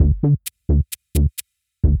Welcome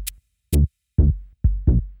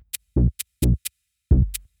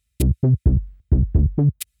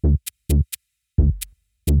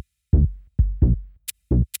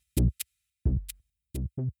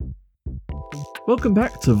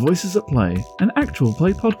back to Voices at Play, an actual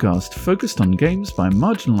play podcast focused on games by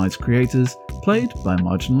marginalized creators, played by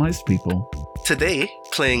marginalized people. Today,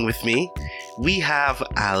 playing with me, we have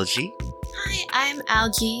Algie. Hi, I'm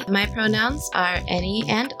Algie. My pronouns are any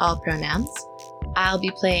and all pronouns. I'll be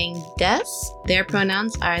playing Des. Their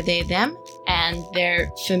pronouns are they, them, and their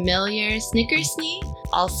familiar Snickersnee,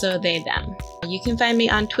 also they, them. You can find me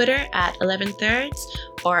on Twitter at 11 thirds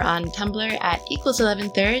or on Tumblr at equals 11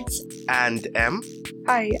 thirds. And M.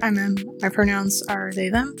 Hi, I'm Em. My pronouns are they,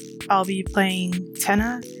 them. I'll be playing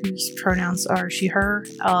Terra, whose pronouns are she, her,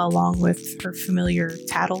 along with her familiar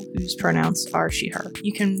Tattle, whose pronouns are she, her.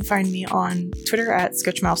 You can find me on Twitter at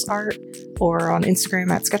SketchmouseArt or on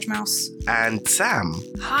Instagram at SketchMouse. And Sam.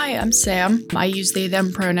 Hi, I'm Sam. I use they,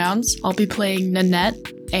 them pronouns. I'll be playing Nanette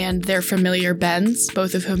and their familiar Bens,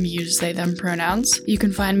 both of whom use they, them pronouns. You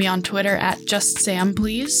can find me on Twitter at justsam,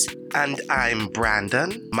 And I'm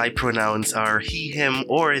Brandon. My pronouns are he, him,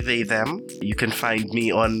 or they, them. You can find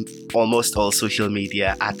me on almost all social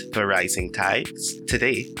media at The Rising Tides.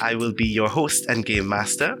 Today, I will be your host and game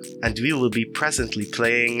master, and we will be presently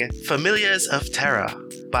playing Familiars of Terra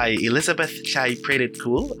by Elizabeth Chai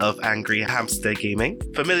Cool of Angry Hamster Gaming.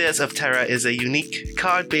 Familiars of Terra is a unique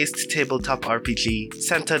card-based tabletop RPG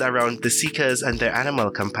centered around the Seekers and their animal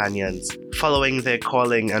companions, following their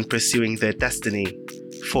calling and pursuing their destiny,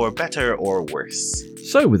 for better or worse.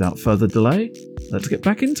 So, without further delay, let's get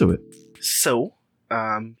back into it. So,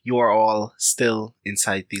 you are all still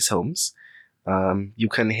inside these homes. You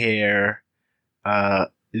can hear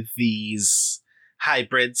these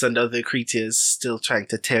hybrids and other creatures still trying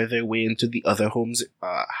to tear their way into the other homes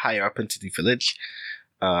higher up into the village.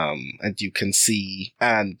 And you can see,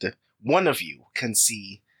 and one of you can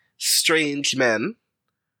see strange men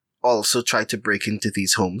also try to break into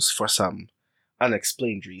these homes for some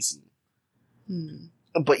unexplained reason.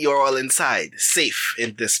 But you're all inside, safe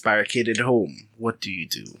in this barricaded home. What do you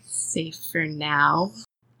do? Safe for now.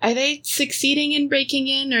 Are they succeeding in breaking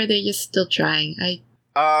in, or are they just still trying?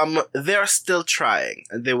 They're still trying,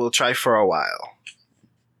 and they will try for a while.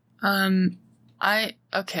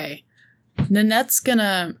 Okay. Nanette's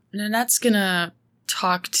gonna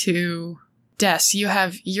talk to Des.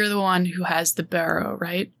 You're the one who has the barrow,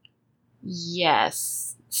 right?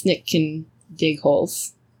 Yes. Snick can dig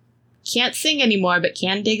holes. Can't sing anymore, but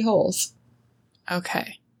can dig holes.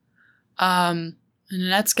 Okay.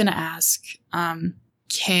 Nanette's gonna ask,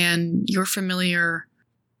 can your familiar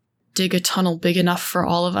dig a tunnel big enough for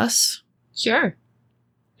all of us? Sure.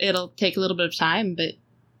 It'll take a little bit of time, but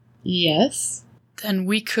yes. Then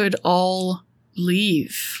we could all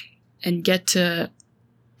leave and get to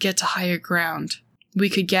higher ground. We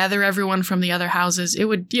could gather everyone from the other houses. It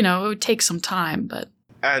would take some time, but...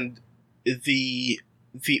 And the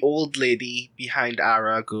old lady behind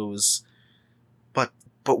Ara goes,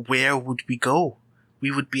 But where would we go?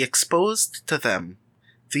 We would be exposed to them.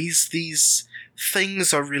 These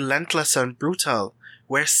things are relentless and brutal.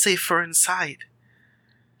 We're safer inside.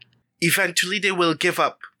 Eventually they will give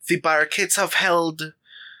up. The barricades have held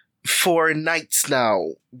for nights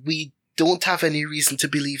now. We don't have any reason to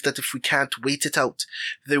believe that if we can't wait it out,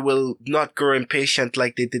 they will not grow impatient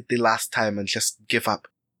like they did the last time and just give up.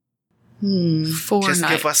 Just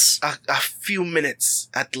give us a few minutes,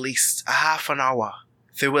 at least, a half an hour.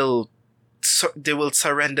 They will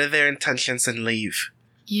surrender their intentions and leave.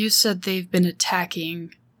 You said they've been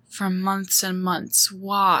attacking for months and months.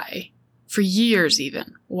 Why? For years,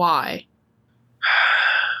 even. Why?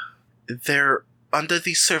 They're under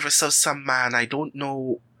the service of some man. I don't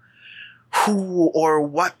know who or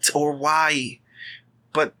what or why,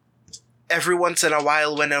 but every once in a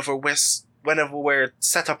while, whenever we're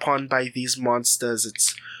set upon by these monsters,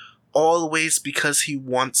 it's always because he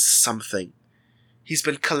wants something. He's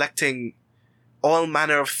been collecting all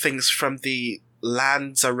manner of things from the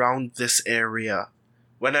lands around this area.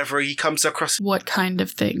 Whenever he comes across... What kind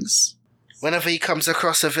of things? Whenever he comes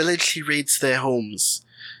across a village, he raids their homes,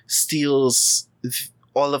 steals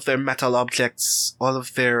all of their metal objects, all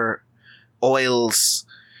of their oils,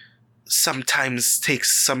 sometimes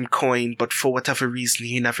takes some coin, but for whatever reason,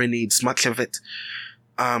 he never needs much of it.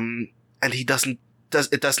 And it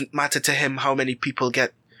doesn't matter to him how many people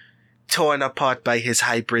get torn apart by his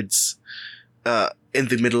hybrids in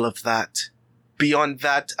the middle of that. Beyond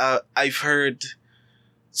that, I've heard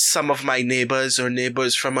some of my neighbors or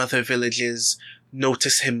neighbors from other villages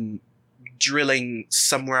notice him drilling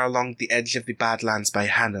somewhere along the edge of the Badlands by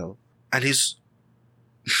Hanel. And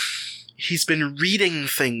he's been reading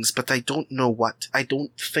things, but I don't know what. I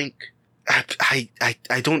don't think I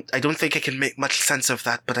don't think I can make much sense of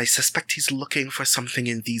that, but I suspect he's looking for something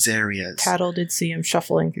in these areas. Tattle did see him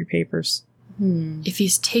shuffling through papers. If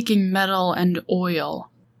he's taking metal and oil,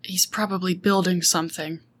 he's probably building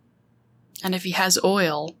something. And if he has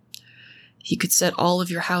oil, he could set all of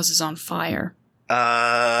your houses on fire.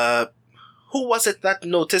 Who was it that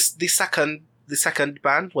noticed the second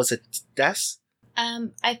band? Was it Des?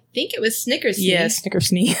 I think it was Snickersnee. Yeah,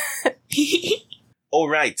 Snickersnee. Oh,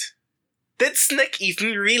 right. Did Snick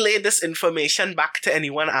even relay this information back to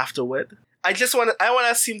anyone afterward? I want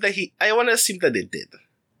to assume that it did.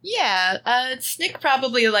 Yeah, Snick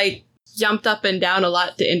probably, like, jumped up and down a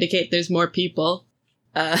lot to indicate there's more people.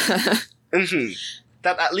 Mm-hmm.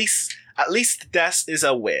 That at least Des is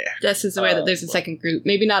aware. Des is aware that there's a second group.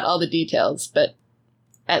 Maybe not all the details, but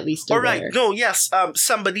at least aware. All right. No, yes.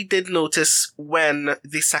 Somebody did notice when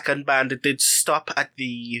the second band did stop at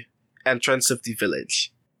the entrance of the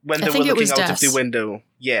village. When they were looking out of the window.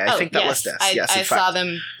 Yeah, I think that was Des. I saw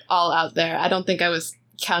them all out there. I don't think I was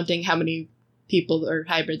counting how many people or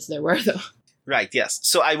hybrids there were, though. Right, yes.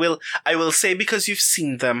 So I will say, because you've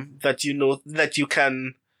seen them, that you know that you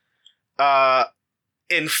can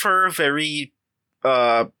infer very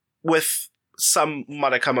with some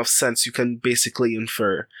modicum of sense, you can basically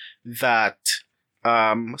infer that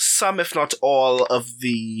some, if not all, of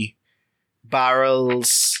the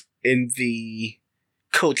barrels in the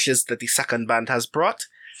coaches that the second band has brought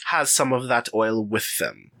has some of that oil with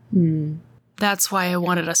them. That's why I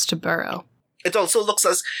wanted us to burrow. It also looked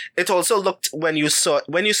when you saw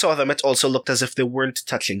them, it also looked as if they weren't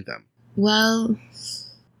touching them. Well,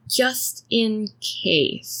 just in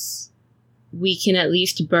case, we can at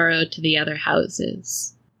least burrow to the other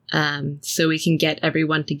houses, so we can get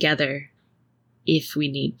everyone together if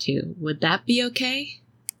we need to. Would that be okay?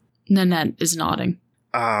 Nanette is nodding.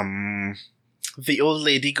 The old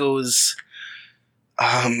lady goes,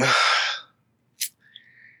 I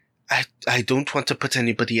don't want to put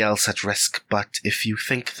anybody else at risk, but if you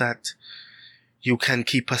think that you can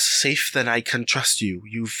keep us safe, then I can trust you.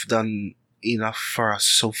 You've done enough for us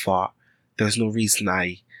so far. There's no reason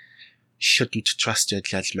I shouldn't trust your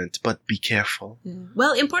judgment, but be careful.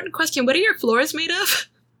 Well, important question. What are your floors made of?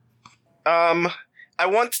 I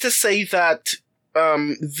want to say that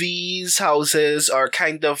these houses are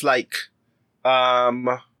kind of like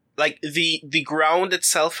the ground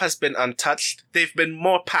itself has been untouched. They've been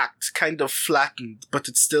more packed, kind of flattened, but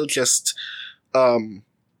it's still just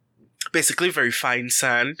basically very fine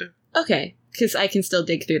sand. Okay, because I can still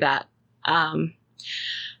dig through that.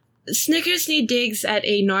 Snickersnee digs at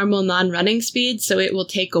a normal non-running speed, so it will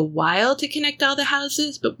take a while to connect all the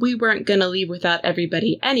houses, but we weren't going to leave without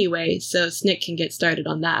everybody anyway, so Snick can get started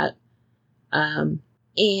on that.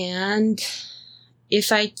 And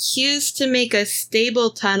if I choose to make a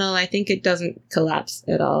stable tunnel, I think it doesn't collapse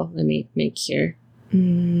at all. Let me make sure.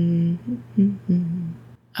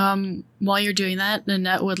 While you're doing that,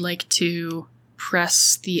 Nanette would like to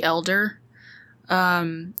press the Elder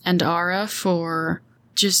and Ara for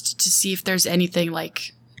just to see if there's anything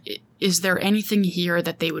like, is there anything here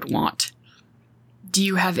that they would want? Do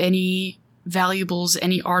you have any valuables,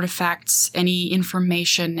 any artifacts, any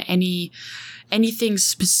information, anything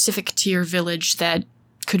specific to your village that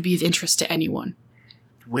could be of interest to anyone?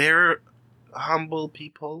 We're humble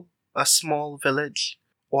people, a small village.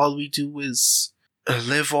 All we do is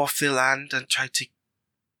live off the land and try to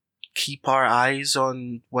keep our eyes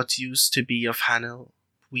on what used to be of Hanel.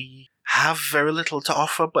 We have very little to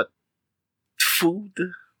offer but food.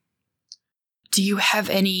 Do you have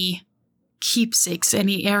any keepsakes,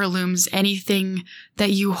 any heirlooms, anything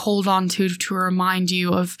that you hold on to remind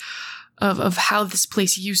you of how this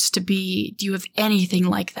place used to be? Do you have anything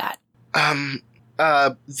like that?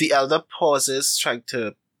 The elder pauses, trying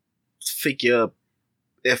to figure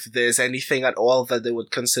if there's anything at all that they would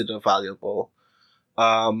consider valuable.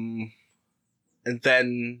 And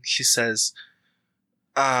then she says,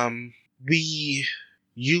 we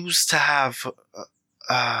used to have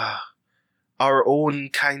our own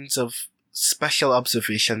kinds of special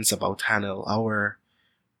observations about Hanel.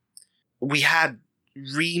 We had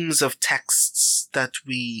reams of texts that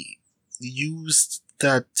we used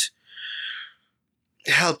that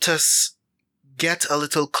helped us get a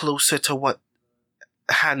little closer to what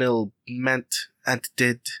Hanel meant and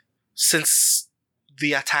did. Since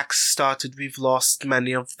the attacks started, we've lost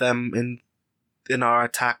many of them in our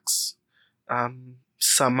attacks.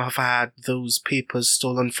 Some have had those papers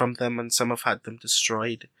stolen from them and some have had them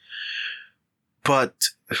destroyed. But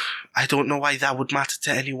I don't know why that would matter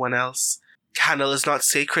to anyone else. Cannel is not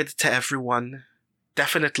sacred to everyone.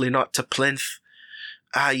 Definitely not to Plinth.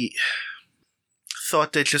 I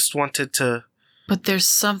thought they just wanted to... But there's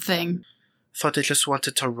something... Thought they just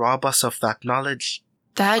wanted to rob us of that knowledge.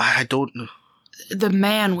 That... I don't know. The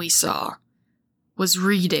man we saw was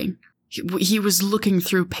reading. He was looking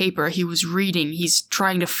through paper. He was reading. He's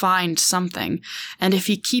trying to find something. And if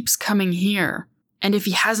he keeps coming here, and if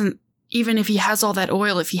he hasn't... Even if he has all that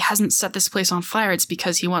oil, if he hasn't set this place on fire, it's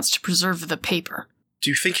because he wants to preserve the paper. Do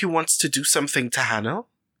you think he wants to do something to Hanno?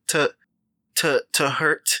 To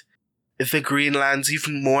hurt the Greenlands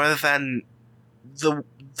even more than the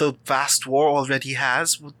vast war already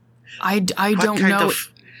has? I don't know.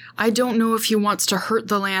 I don't know if he wants to hurt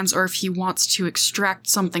the lands or if he wants to extract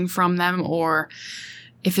something from them or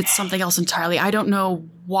if it's something else entirely. I don't know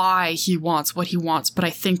why he wants what he wants, but I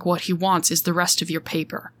think what he wants is the rest of your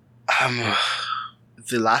paper.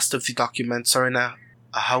 The last of the documents are in a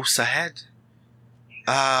house ahead.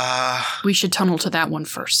 We should tunnel to that one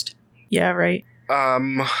first. Yeah, right.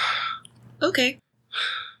 Okay.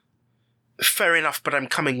 Fair enough, but I'm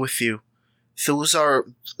coming with you. Those are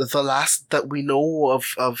the last that we know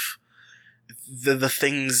of the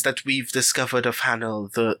things that we've discovered of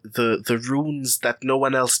Hanel, the runes that no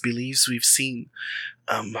one else believes we've seen.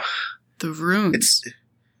 The runes?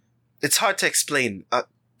 It's hard to explain.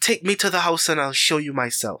 Take me to the house and I'll show you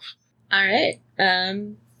myself. Alright.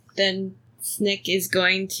 Then Snick is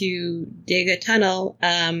going to dig a tunnel,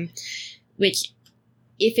 which,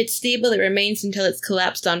 if it's stable, it remains until it's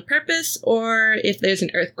collapsed on purpose, or if there's an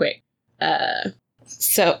earthquake.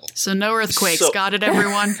 So no earthquakes. Got it,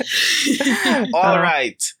 everyone?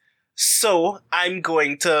 Alright. So, I'm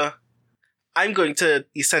going to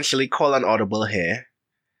essentially call an audible here.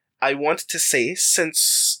 I want to say,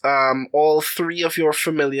 since all three of your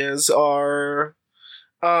familiars are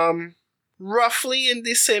roughly in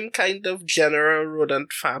the same kind of general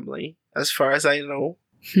rodent family, as far as I know,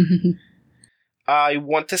 I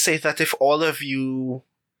want to say that if all of you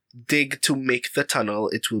dig to make the tunnel,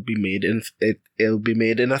 it will be made in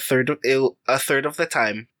a third of the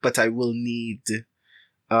time, but I will need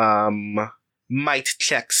might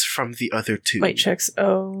checks from the other two. Might checks.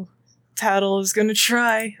 Oh. Tattle is gonna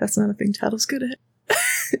try. That's not a thing Tattle's good at.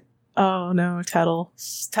 Oh no,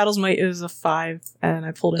 Tattle's might is a 5, and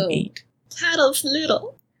I pulled an 8. Tattle's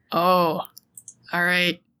little. Oh.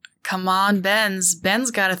 Alright. Come on, Ben's.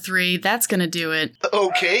 Ben's got a 3. That's gonna do it.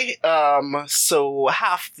 Okay, so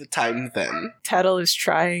half the time then. Tattle is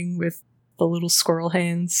trying with the little squirrel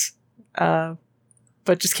hands, but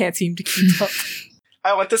just can't seem to keep up.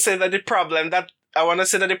 I want to say that the problem that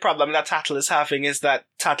Tattle is having is that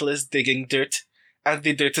Tattle is digging dirt, and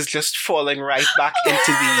the dirt is just falling right back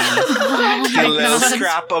into the little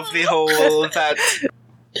scrap of the hole that...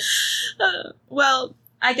 Well,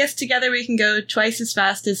 I guess together we can go twice as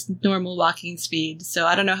fast as normal walking speed, so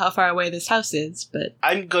I don't know how far away this house is, but...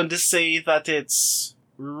 I'm going to say that it's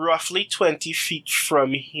roughly 20 feet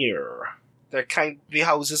from here. The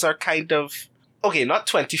houses are kind of... Okay, not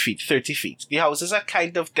 20 feet, 30 feet. The houses are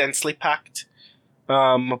kind of densely packed.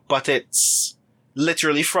 But it's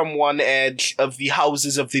literally from one edge of the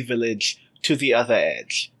houses of the village to the other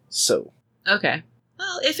edge. So. Okay.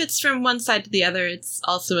 Well, if it's from one side to the other, it's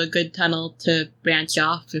also a good tunnel to branch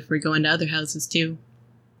off if we're going to other houses too.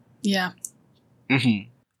 Yeah. Mm-hmm.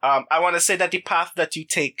 I want to say that the path that you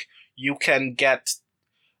take, you can get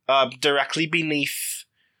directly beneath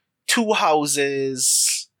 2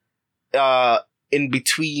 houses in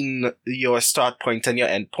between your start point and your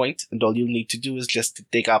end point, and all you'll need to do is just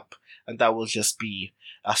dig up, and that will just be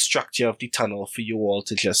a structure of the tunnel for you all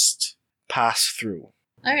to just pass through.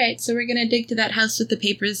 Alright, so we're gonna dig to that house with the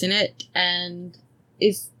papers in it, and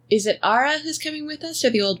is it Ara who's coming with us, or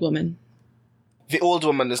the old woman? The old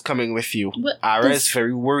woman is coming with you. Ara is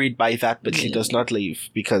very worried by that, but she does not leave,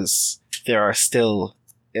 because there are still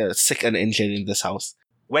sick and injured in this house.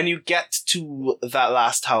 When you get to that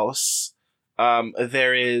last house,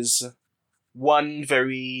 there is one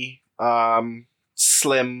very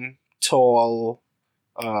slim, tall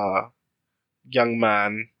young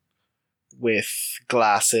man with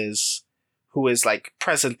glasses who is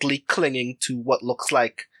presently clinging to what looks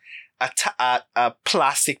like a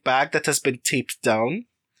plastic bag that has been taped down,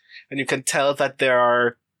 and you can tell that there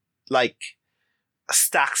are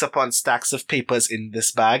stacks upon stacks of papers in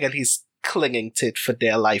this bag, and he's clinging to it for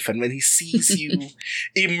dear life. And when he sees you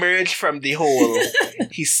emerge from the hole,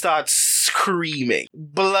 he starts screaming,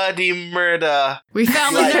 "Bloody murder!" We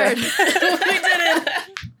found the nerd. We did it.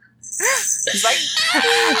 He's like,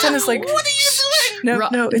 Tenna's like, what are you doing?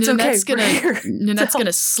 No, it's Nanette's okay. Nanette's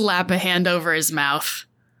gonna slap a hand over his mouth.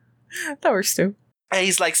 That works too. And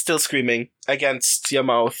he's like still screaming against your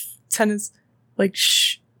mouth. Tenna's like,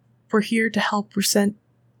 shh, we're here to help. We're sent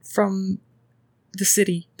from the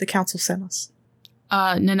city. The council sent us.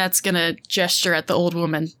 Nanette's gonna gesture at the old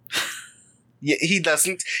woman. Yeah, he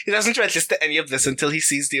doesn't register any of this until he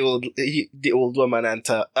sees the old woman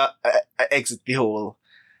enter, exit the hole.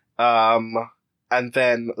 And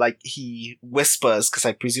then, like, he whispers, because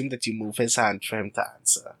I presume that you move his hand for him to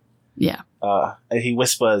answer. Yeah. And he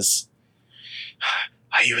whispers,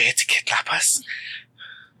 "Are you here to kidnap us?"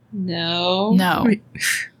 No. No. Wait.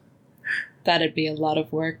 That'd be a lot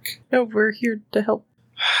of work. No, we're here to help.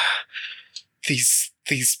 These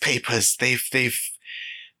papers, they've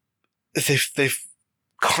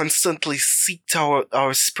constantly seeked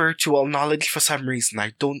our spiritual knowledge for some reason.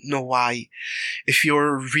 I don't know why. If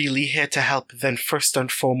you're really here to help, then first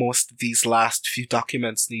and foremost, these last few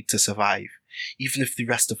documents need to survive, even if the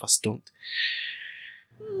rest of us don't.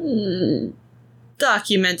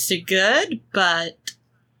 Documents are good, but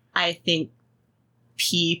I think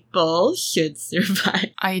people should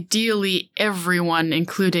survive. Ideally, everyone,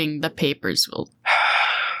 including the papers, will.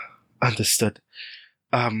 Understood.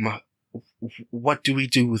 What do we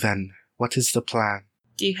do then? What is the plan?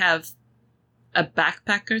 Do you have a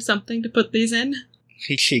backpack or something to put these in?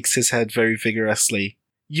 He shakes his head very vigorously.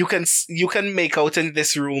 You can make out in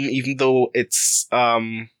this room, even though it's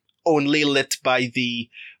only lit by the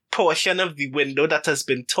portion of the window that has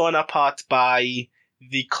been torn apart by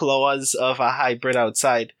the claws of a hybrid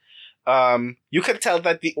outside. You can tell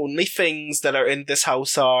that the only things that are in this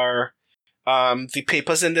house are the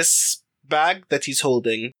papers in this bag that he's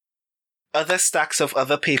holding, other stacks of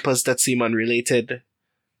other papers that seem unrelated,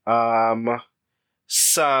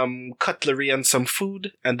 some cutlery and some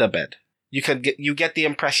food, and a bed. You get the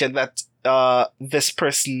impression that this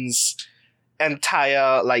person's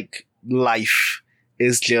entire life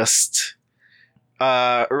is just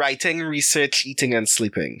writing, research, eating, and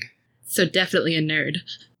sleeping. So definitely a nerd.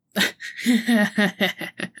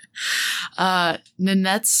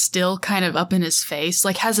 Nanette's still kind of up in his face,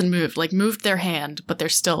 hasn't moved, moved their hand, but they're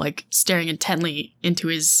still staring intently into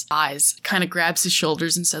his eyes, kind of grabs his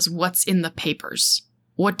shoulders and says, "What's in the papers?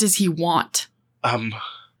 What does he want?"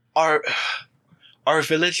 Our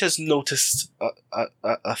village has noticed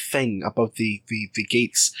a thing about the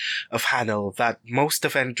gates of Hanel that most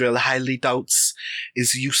of Endril highly doubts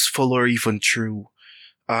is useful or even true.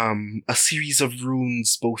 A series of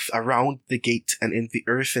runes both around the gate and in the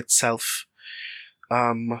earth itself.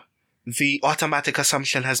 The automatic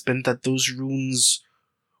assumption has been that those runes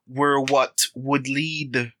were what would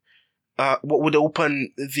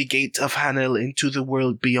open the gate of Hanel into the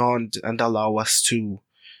world beyond and allow us to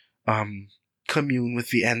commune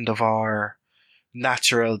with the end of our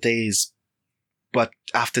natural days. But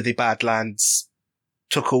after the Badlands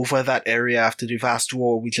took over that area after the vast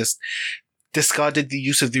war, we just discarded the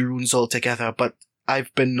use of the runes altogether. But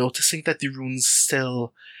I've been noticing that the runes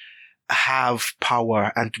still have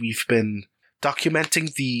power, and we've been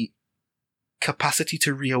documenting the capacity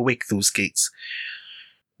to reawake those gates.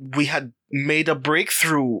 We had made a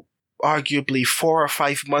breakthrough arguably 4 or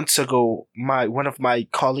 5 months ago. One of my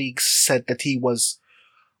colleagues said that he was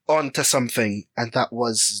onto something, and that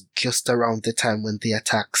was just around the time when the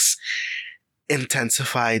attacks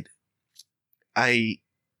intensified. I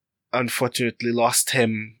unfortunately lost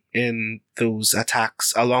him in those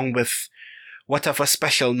attacks, along with whatever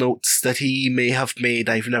special notes that he may have made.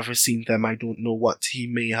 I've never seen them. I don't know what he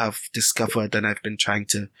may have discovered, and I've been trying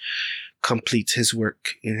to complete his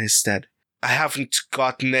work in his stead. I haven't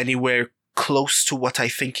gotten anywhere close to what I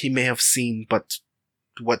think he may have seen, but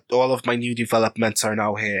all of my new developments are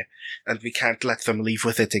now here, and we can't let them leave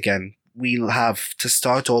with it again. We'll have to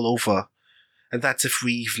start all over, and that's if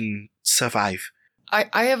we even survive.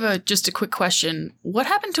 I have just a quick question. What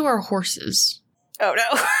happened to our horses? Oh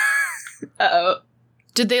no. Uh-oh.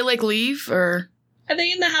 Did they leave, or Are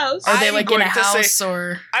they in the house? are they I'm in a going to house, say-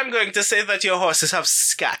 or? I'm going to say that your horses have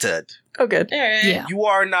scattered. Oh good. Alright. Yeah. You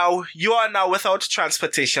are now without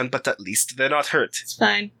transportation, but at least they're not hurt. It's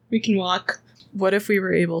fine. We can walk. What if we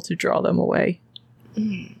were able to draw them away?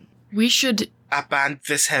 We should. A band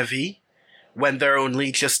this heavy, when they're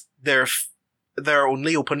only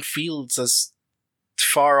open fields as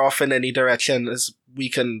far off in any direction as we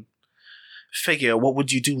can figure. What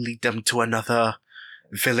would you do? Lead them to another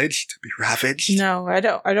village to be ravaged? No, I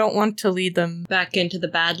don't want to lead them. Back into the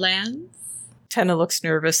Badlands. Tenna looks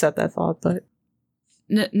nervous at that thought, but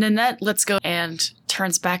Nanette lets go and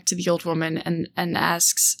turns back to the old woman and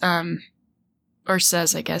asks, or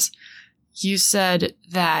says, I guess, you said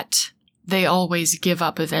that they always give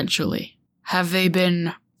up eventually. Have they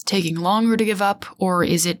been taking longer to give up, or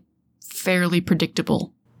is it fairly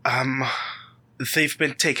predictable? They've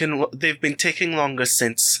been taking longer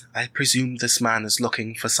since. I presume this man is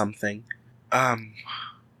looking for something.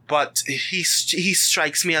 But he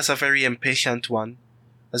strikes me as a very impatient one,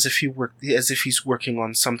 as if he's working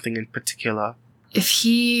on something in particular. If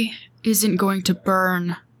he isn't going to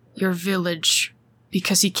burn your village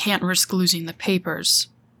because he can't risk losing the papers,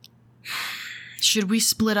 should we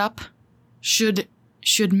split up? Should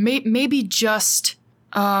maybe just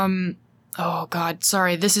oh god,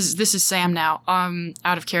 sorry, this is Sam now.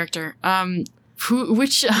 Out of character.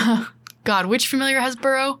 Which familiar has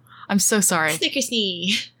burrow? I'm so sorry.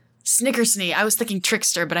 Snickersnee. I was thinking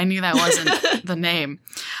Trickster, but I knew that wasn't the name.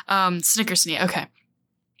 Snickersnee, okay.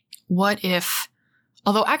 What if...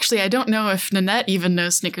 Although, actually, I don't know if Nanette even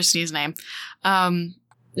knows Snickersnee's name.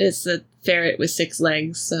 It's a ferret with 6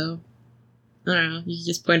 legs, so... I don't know, you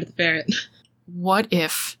just point at the ferret. What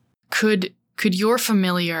if... Could your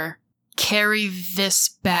familiar carry this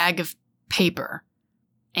bag of paper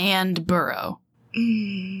and burrow?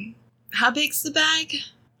 How big's the bag?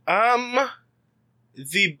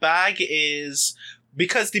 The bag is...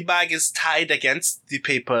 Because the bag is tied against the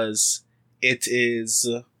papers, it is,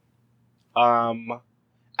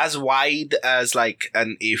 as wide as, like,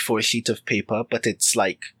 an A4 sheet of paper, but it's,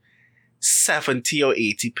 like, 70 or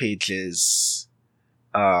 80 pages,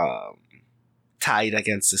 tied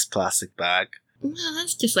against this plastic bag. Well,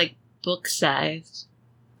 that's just, like, book size.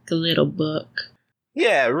 Like a little book.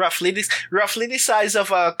 Yeah, roughly the size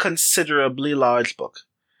of a considerably large book.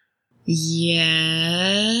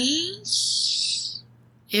 Yes.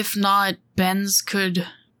 If not, Benz could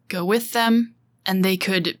go with them, and they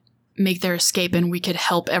could make their escape, and we could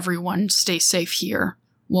help everyone stay safe here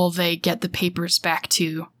while they get the papers back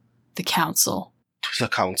to the council. To the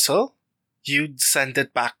council? You'd send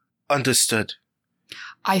it back. Understood.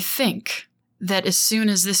 I think that as soon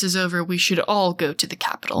as this is over, we should all go to the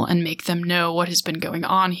capital and make them know what has been going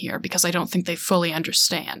on here, because I don't think they fully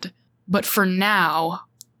understand. But for now,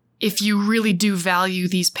 if you really do value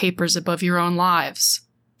these papers above your own lives,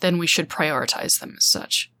 then we should prioritize them as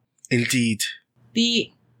such. Indeed.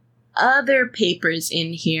 The other papers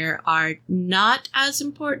in here are not as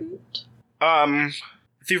important?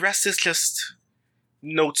 The rest is just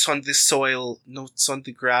notes on the soil, notes on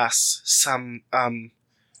the grass, some,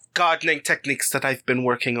 gardening techniques that I've been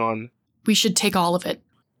working on. We should take all of it.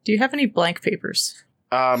 Do you have any blank papers?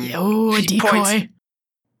 A decoy.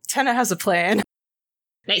 Tenna has a plan.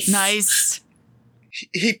 Nice.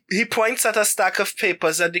 He points at a stack of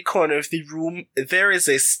papers at the corner of the room. There is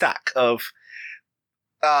a stack of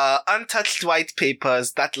untouched white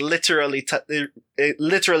papers that literally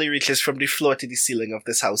reaches from the floor to the ceiling of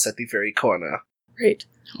this house at the very corner. Great.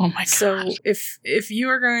 Oh my god. So if you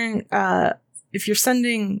are going, if you're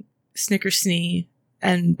sending Snickersnee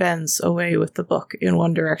and Benz away with the book in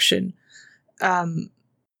one direction,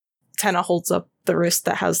 Tenna holds up the wrist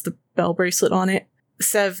that has the bell bracelet on it.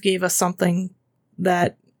 Sev gave us something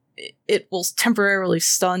that it will temporarily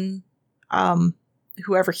stun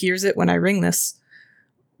whoever hears it when I ring this.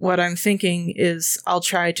 What I'm thinking is I'll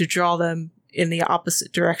try to draw them in the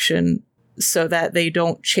opposite direction so that they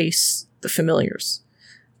don't chase the familiars.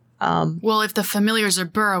 Well, if the familiars are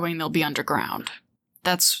burrowing, they'll be underground.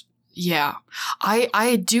 That's... yeah.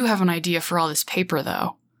 I do have an idea for all this paper,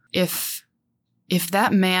 though. If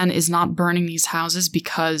that man is not burning these houses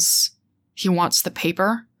because he wants the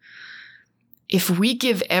paper, if we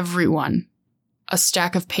give everyone a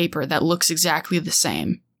stack of paper that looks exactly the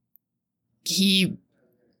same,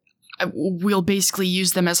 we'll basically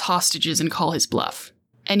use them as hostages and call his bluff.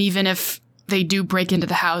 And even if they do break into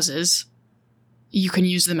the houses, you can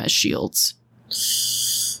use them as shields.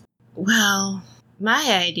 Well, my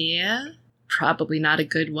idea, probably not a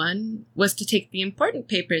good one, was to take the important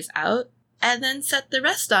papers out and then set the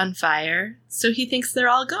rest on fire so he thinks they're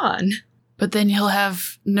all gone. But then he'll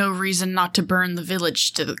have no reason not to burn the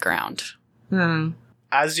village to the ground.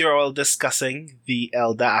 As you're all discussing, the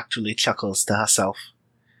elder actually chuckles to herself.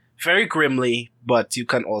 Very grimly, but you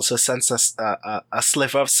can also sense a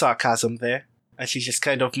sliver of sarcasm there. And she just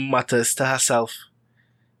kind of mutters to herself,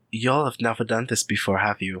 "Y'all have never done this before,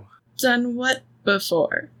 have you?" Done what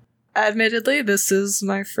before? Admittedly, this is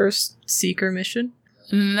my first Seeker mission.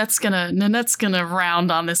 Nanette's gonna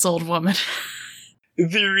round on this old woman.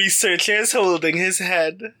 The researcher is holding his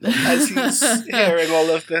head as he's hearing all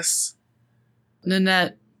of this.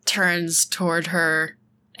 Nanette turns toward her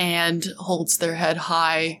and holds their head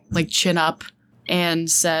high, like chin up, and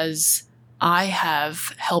says, I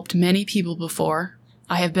have helped many people before.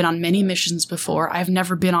 I have been on many missions before. I've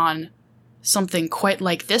never been on something quite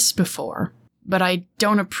like this before. But I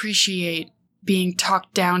don't appreciate being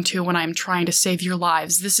talked down to when I'm trying to save your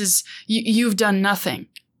lives. This is... You've done nothing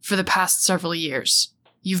for the past several years.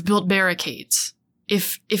 You've built barricades.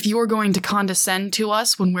 If you're going to condescend to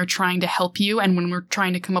us when we're trying to help you and when we're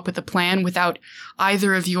trying to come up with a plan without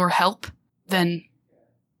either of your help, then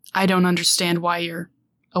I don't understand why you're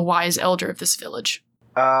a wise elder of this village.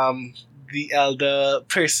 The elder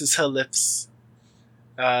purses her lips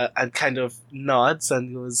and kind of nods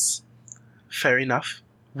and goes, fair enough.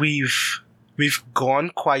 We've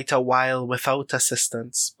gone quite a while without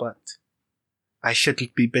assistance, but I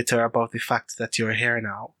shouldn't be bitter about the fact that you're here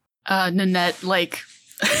now. Nanette,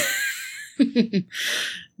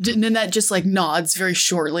 Nanette just, nods very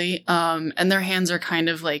shortly, and their hands are kind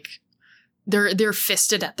of, they're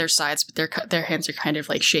fisted at their sides, but their hands are kind of,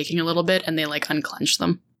 shaking a little bit, and they, unclench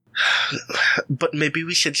them. But maybe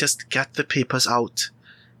we should just get the papers out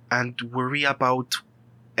and worry about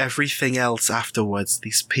everything else afterwards.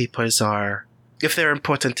 These papers are... If they're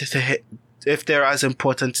important if they're as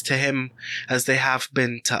important to him as they have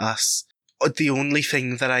been to us, the only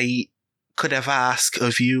thing that I could ever ask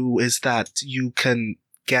of you is that you can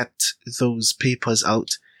get those papers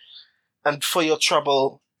out. And for your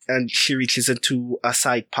trouble, and she reaches into a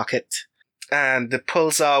side pocket and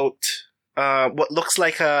pulls out what looks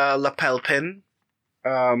like a lapel pin.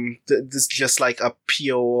 This is just a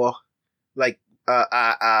pure,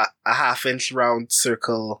 a half-inch round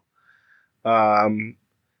circle,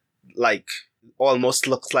 almost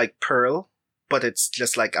looks like pearl, but it's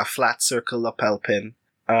just a flat circle lapel pin.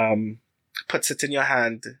 Puts it in your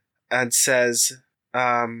hand and says,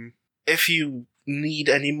 if you need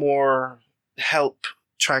any more help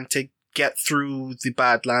trying to get through the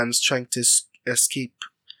Badlands, trying to escape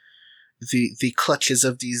the clutches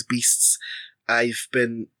of these beasts, I've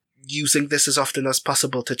been using this as often as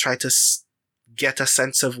possible to try to get a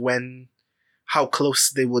sense of how close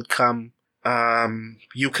they would come.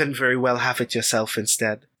 You can very well have it yourself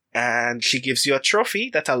instead. And she gives you a trophy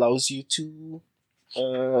that allows you to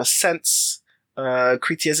sense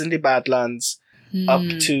creatures in the Badlands up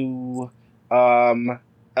to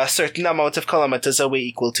a certain amount of kilometers away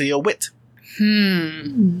equal to your wit.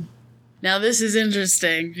 Now this is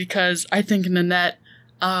interesting because I think Nanette,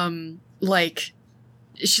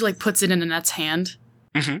 she puts it in Nanette's hand.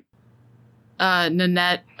 Mm-hmm.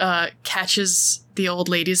 Nanette catches the old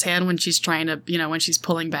lady's hand when she's trying to, when she's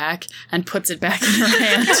pulling back, and puts it back in her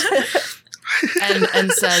hand,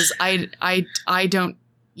 and says, "I don't.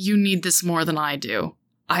 You need this more than I do.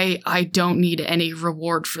 I don't need any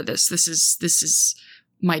reward for this. This is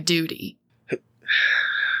my duty." But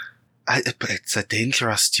it's a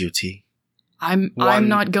dangerous duty. I'm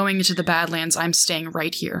not going into the Badlands. I'm staying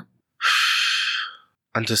right here.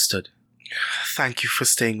 Understood. Thank you for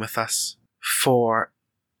staying with us, for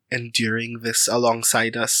enduring this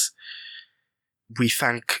alongside us. We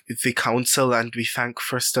thank the council, and we thank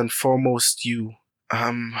first and foremost you.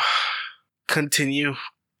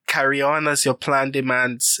 Carry on as your plan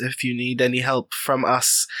demands if you need any help from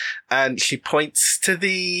us. And she points to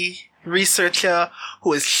the researcher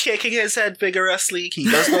who is shaking his head vigorously.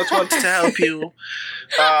 He does not want to help you.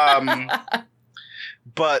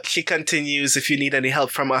 But she continues, if you need any help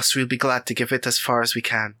from us, we'll be glad to give it as far as we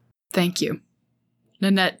can. Thank you.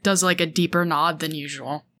 Nanette does a deeper nod than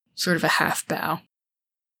usual. Sort of a half bow.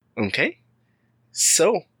 Okay.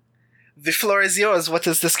 So, the floor is yours. What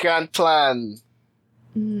is this grand plan?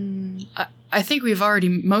 I think we've already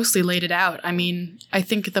mostly laid it out. I mean, I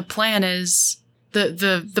think the plan is...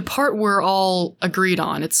 The part we're all agreed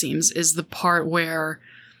on, it seems, is the part where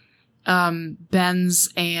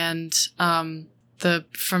Benz and the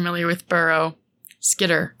familiar with Burrow,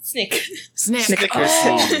 Skitter. Snick. Snick.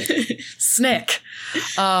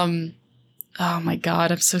 Oh my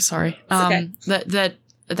god, I'm so sorry. Okay.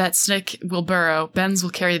 That Snick will burrow, Benz will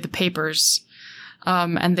carry the papers,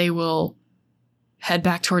 and they will head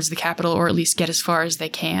back towards the capital, or at least get as far as they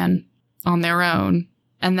can on their own.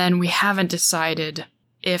 And then we haven't decided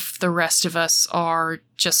if the rest of us are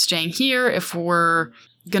just staying here, if we're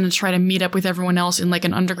gonna try to meet up with everyone else in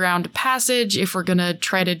an underground passage, if we're gonna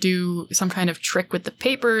try to do some kind of trick with the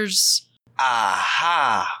papers.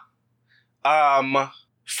 Aha.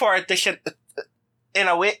 For addition, in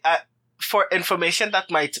a way, for information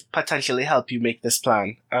that might potentially help you make this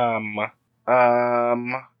plan, I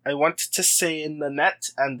wanted to say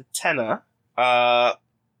Nanette and Terra,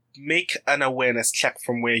 make an awareness check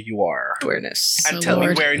from where you are. Awareness. And tell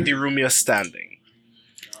me where in the room you're standing.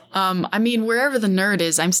 I mean, wherever the nerd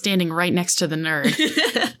is, I'm standing right next to the nerd.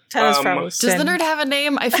 Tenna's probably Does the nerd have a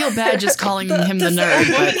name? I feel bad just calling him the Does nerd.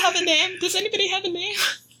 the woman But have a name? Does anybody have a name?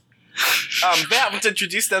 They haven't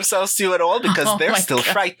introduced themselves to you at all because Oh they're my still God.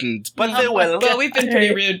 frightened, but they will. Well, we've been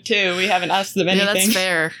pretty rude too. We haven't asked them anything. yeah, that's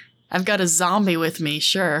fair. I've got a zombie with me,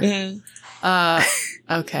 sure.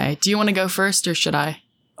 Okay. Do you want to go first or should I?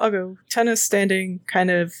 I'll go. Tenna's standing kind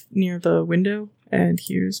of near the window, and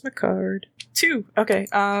here's my card. 2. Okay.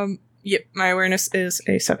 Yep. My awareness is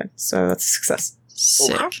a 7, so that's a success.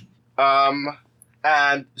 Sick. Okay.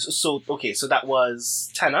 And so that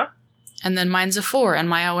was Tenna. And then mine's a 4, and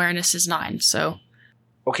my awareness is 9, so...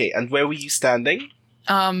 Okay, and where were you standing?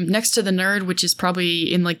 Next to the nerd, which is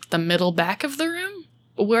probably in, like, the middle back of the room?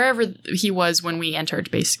 Wherever he was when we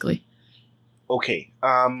entered, basically. Okay,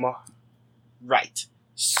 right.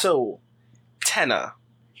 So, Tenna,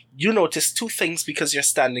 you notice 2 things because you're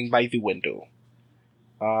standing by the window.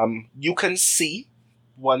 You can see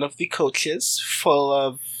one of the coaches full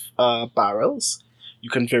of barrels.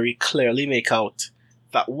 You can very clearly make out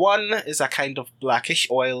that one is a kind of blackish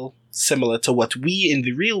oil, similar to what we in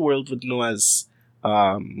the real world would know as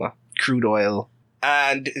crude oil.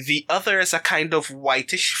 And the other is a kind of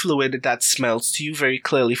whitish fluid that smells to you very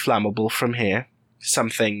clearly flammable from here.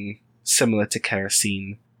 Something similar to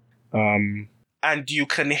kerosene. And you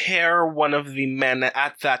can hear one of the men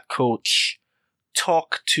at that coach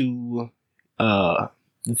talk to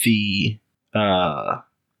the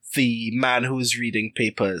man who is reading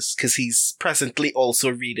papers, because he's presently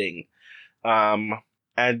also reading. And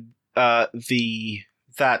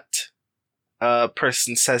that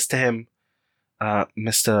person says to him,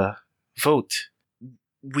 Mr. Vogt,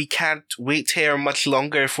 we can't wait here much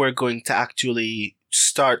longer if we're going to actually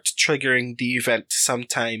start triggering the event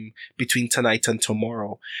sometime between tonight and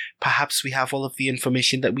tomorrow. Perhaps we have all of the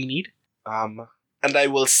information that we need. And I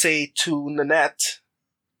will say to Nanette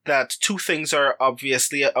that two things are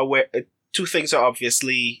obviously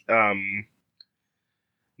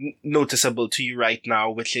noticeable to you right now,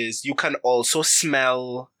 which is you can also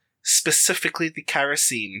smell specifically the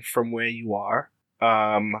kerosene from where you are.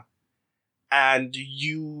 And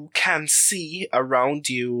you can see around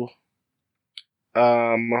you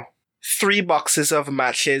 3 boxes of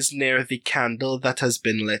matches near the candle that has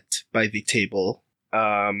been lit by the table.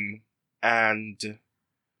 And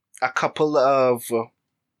a couple of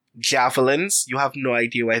javelins. You have no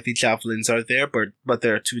idea why the javelins are there, but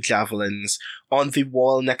there are 2 javelins on the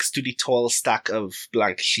wall next to the tall stack of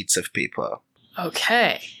blank sheets of paper.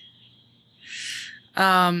 Okay.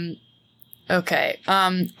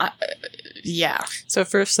 Yeah. So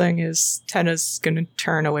first thing is Tenna's gonna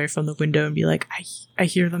turn away from the window and be like, I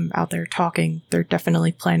hear them out there talking. They're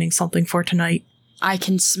definitely planning something for tonight. I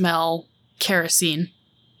can smell kerosene.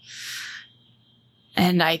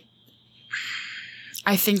 And I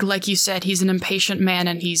think, like you said, he's an impatient man,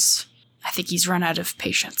 and I think he's run out of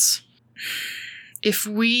patience. If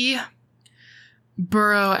we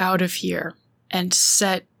burrow out of here and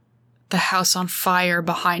set the house on fire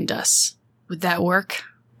behind us, would that work?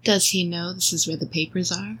 Does he know this is where the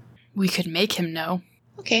papers are? We could make him know.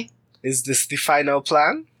 Okay. Is this the final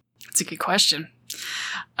plan? That's a good question.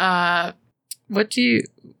 What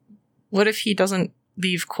if he doesn't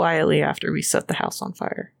leave quietly after we set the house on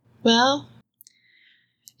fire? Well,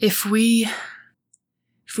 If we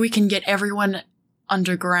can get everyone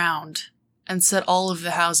underground and set all of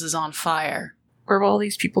the houses on fire. Where will all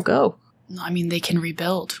these people go? I mean, they can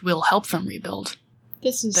rebuild. We'll help them rebuild.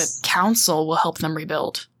 this is... The council will help them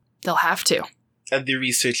rebuild. They'll have to. And the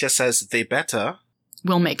researcher says they better.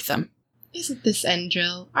 We'll make them. Isn't this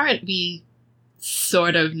Endril? Aren't we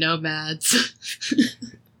sort of nomads?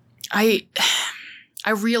 I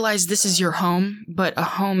realize this is your home, but a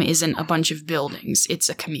home isn't a bunch of buildings. It's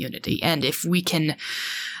a community. And if we can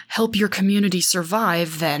help your community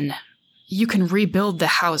survive, then you can rebuild the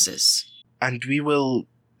houses. And we will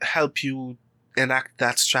help you enact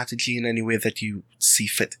that strategy in any way that you see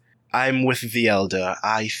fit. I'm with the Elder.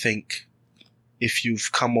 I think if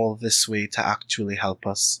you've come all this way to actually help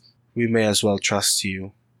us, we may as well trust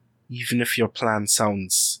you. Even if your plan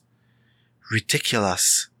sounds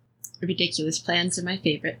ridiculous. Ridiculous plans are my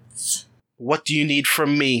favorites. What do you need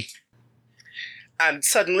from me? And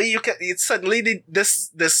suddenly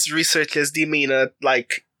this researcher's demeanor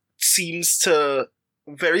seems to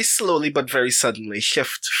very slowly but very suddenly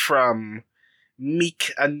shift from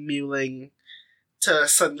meek and mewling to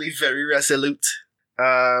suddenly very resolute.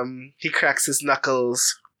 He cracks his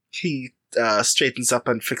knuckles. He straightens up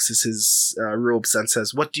and fixes his robes and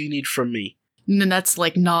says, "What do you need from me?" Nanette's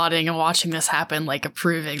nodding and watching this happen,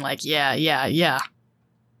 approving, yeah.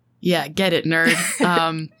 Yeah, get it,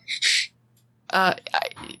 nerd.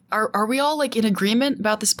 Are we all, like, in agreement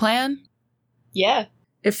about this plan? Yeah.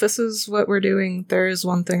 If this is what we're doing, there is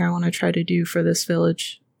one thing I want to try to do for this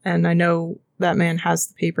village. And I know that man has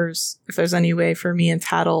the papers. If there's any way for me and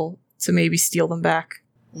Tattle to maybe steal them back.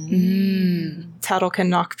 Tattle can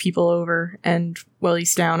knock people over, and while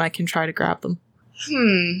he's down, I can try to grab them.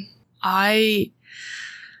 I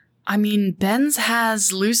mean, Ben's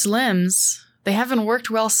has loose limbs. They haven't worked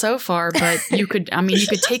well so far, but you could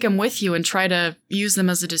take them with you and try to use them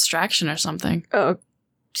as a distraction or something. Oh,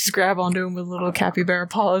 just grab onto him with little capybara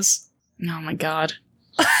paws. Oh my god.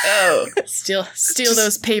 Oh. Steal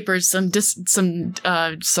those papers, some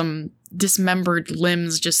dismembered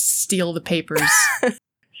limbs, just steal the papers.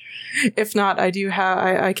 If not, I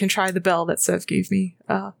can try the bell that Sev gave me.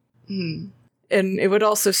 And it would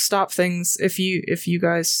also stop things if you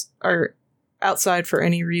guys are outside for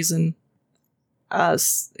any reason.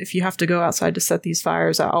 If you have to go outside to set these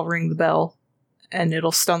fires, I'll ring the bell, and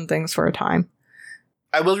it'll stun things for a time.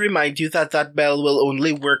 I will remind you that bell will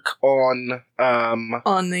only work on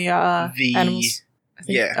the animals. I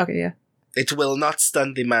think. Yeah. Okay. Yeah. It will not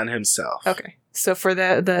stun the man himself. Okay. So for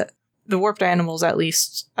the warped animals, at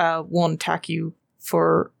least, won't attack you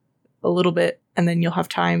for a little bit, and then you'll have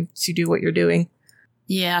time to do what you're doing.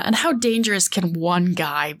 Yeah, and how dangerous can one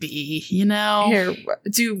guy be, you know? Here,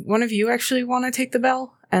 do one of you actually want to take the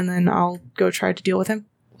bell, and then I'll go try to deal with him?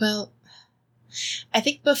 Well, I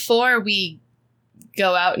think before we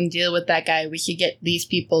go out and deal with that guy, we should get these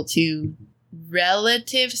people to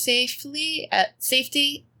relative safety.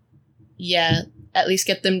 Yeah, at least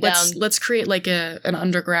get them down. Let's create like an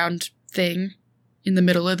underground thing in the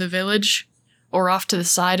middle of the village, or off to the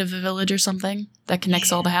side of the village or something that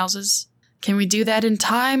connects all the houses. Can we do that in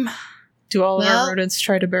time? Do all of our rodents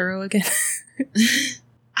try to burrow again?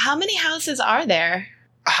 How many houses are there?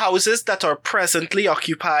 Houses that are presently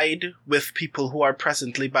occupied with people who are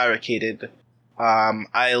presently barricaded.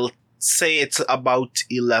 I'll say it's about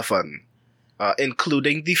 11,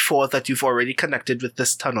 including the 4 that you've already connected with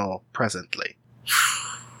this tunnel presently.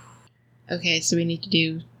 Okay, so we need to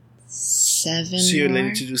do 7 So you more?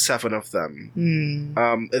 need to do 7 of them.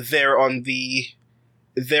 They're on the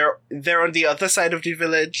other side of the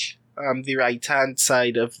village, the right-hand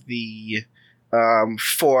side of the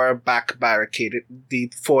 4 back barricaded,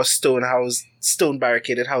 the 4 stone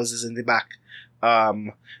barricaded houses in the back.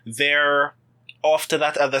 They're off to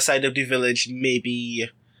that other side of the village, maybe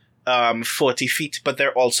 40 feet, but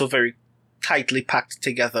they're also very tightly packed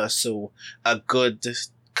together, so a good,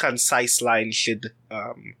 concise line should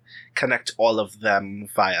connect all of them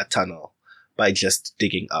via tunnel by just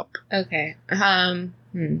digging up. Okay.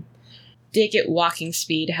 Dig at walking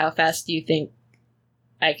speed. How fast do you think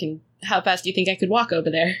I could walk over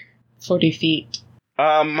there? 40 feet.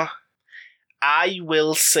 I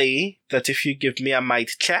will say that if you give me a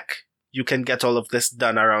might check, you can get all of this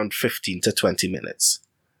done around 15 to 20 minutes.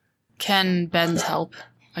 Can Ben's help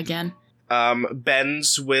again?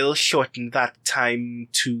 Ben's will shorten that time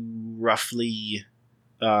to roughly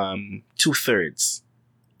 2/3.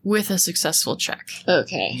 With a successful check.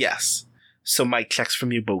 Okay. Yes. So might checks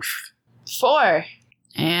from you both. 4.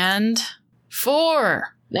 And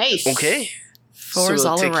 4. Nice. Okay. 4's So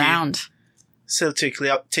all it'll around. So it'll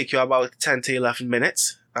take you about 10 to 11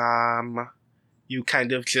 minutes. You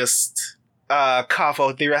kind of just carve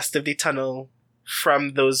out the rest of the tunnel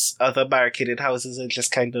from those other barricaded houses and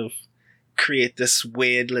just kind of create this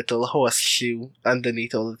weird little horseshoe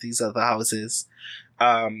underneath all of these other houses.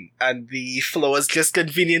 And the floors just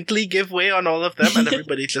conveniently give way on all of them, and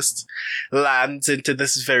everybody just lands into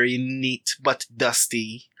this very neat but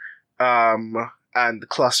dusty and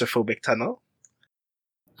claustrophobic tunnel.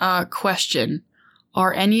 Question.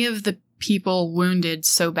 Are any of the people wounded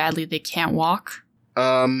so badly they can't walk?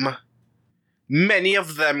 Many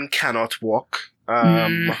of them cannot walk.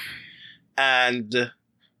 And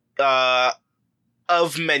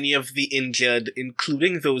of many of the injured,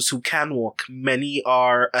 including those who can walk, many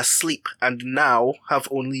are asleep and now have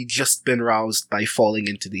only just been roused by falling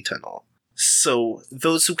into the tunnel. So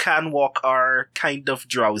those who can walk are kind of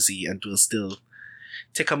drowsy and will still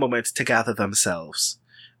take a moment to gather themselves.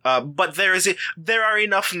 But there are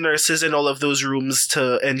enough nurses in all of those rooms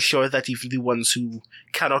to ensure that even the ones who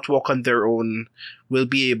cannot walk on their own will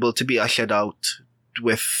be able to be ushered out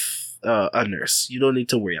with a nurse. You don't need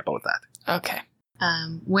to worry about that. Okay.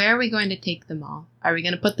 Where are we going to take them all? Are we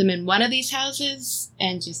going to put them in one of these houses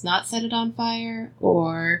and just not set it on fire,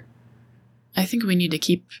 or? I think we need to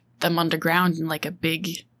keep them underground in like a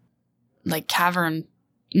big, like cavern.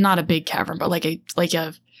 Not a big cavern, but like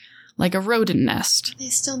a rodent nest. They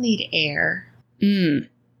still need air.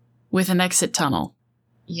 with an exit tunnel.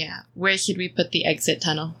 Yeah. Where should we put the exit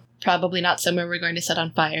tunnel? Probably not somewhere we're going to set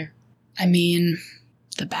on fire. I mean,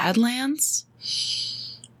 the Badlands?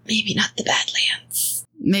 Maybe not the Badlands.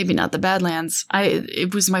 Maybe not the Badlands.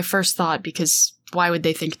 It was my first thought, because why would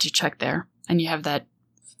they think to check there? And you have that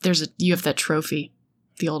trophy.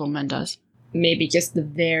 The old woman does. Maybe just the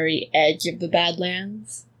very edge of the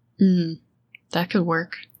Badlands. That could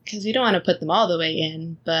work. Because we don't want to put them all the way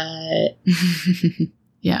in, but...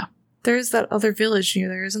 Yeah. There's that other village near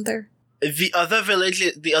there, isn't there? The other village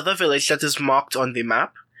that is marked on the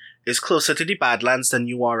map is closer to the Badlands than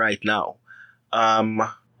you are right now.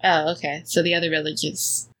 Oh, okay. So the other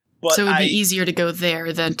villages. But So it would be easier to go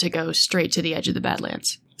there than to go straight to the edge of the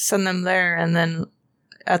Badlands. Send them there, and then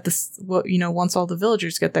once all the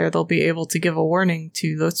villagers get there, they'll be able to give a warning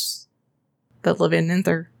to those that live in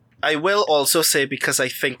Ninther. I will also say, because I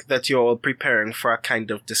think that you're all preparing for a kind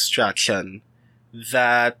of distraction,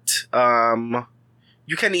 that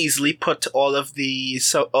you can easily put all of the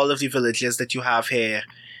villages that you have here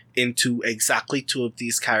into exactly 2 of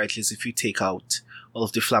these carriages if you take out all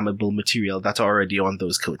of the flammable material that's already on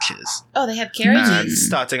those coaches. Oh, they have carriages? And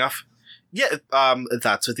starting off, yeah,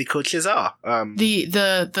 that's what the coaches are.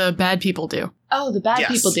 The bad people do. Oh, the bad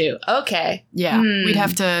Yes. people do. Okay. Yeah, we'd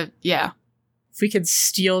have to. Yeah, If we could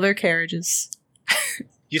steal their carriages.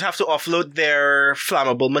 You'd have to offload their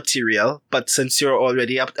flammable material, but since you're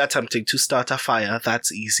already attempting to start a fire,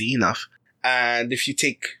 that's easy enough. And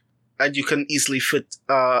you can easily fit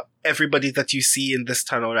everybody that you see in this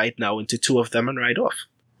tunnel right now into 2 of them and ride off.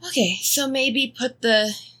 Okay, so maybe put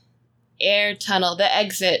the air tunnel, the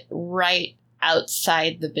exit, right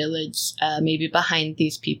outside the village, maybe behind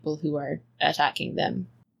these people who are attacking them.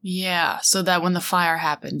 yeah. So that when the fire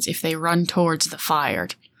happens, if they run towards the fire,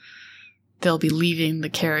 they'll be leaving the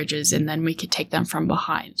carriages, and then we could take them from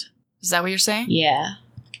behind. Is that what you're saying? Yeah.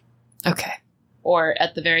 Okay. Or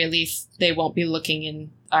at the very least, they won't be looking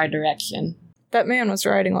in our direction. That man was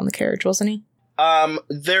riding on the carriage, wasn't he?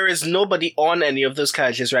 There is nobody on any of those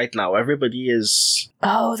carriages right now. Everybody is...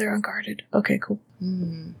 Oh, they're unguarded. Okay, cool.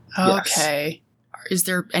 Yes. Okay. Is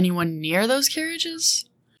there anyone near those carriages?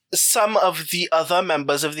 Some of the other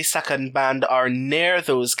members of the second band are near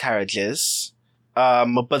those carriages,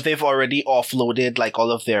 but they've already offloaded all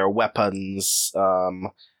of their weapons.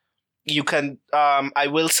 You can. I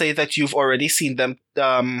will say that you've already seen them.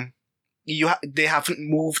 They haven't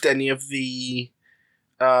moved any of the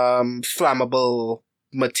flammable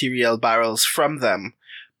material barrels from them,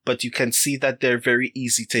 but you can see that they're very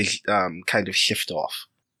easy to kind of shift off,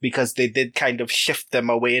 because they did kind of shift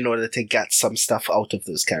them away in order to get some stuff out of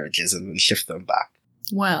those carriages and then shift them back.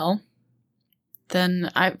 Well,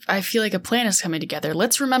 then I feel like a plan is coming together.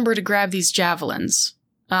 Let's remember to grab these javelins.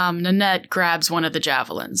 Nanette grabs one of the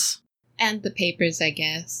javelins. And the papers, I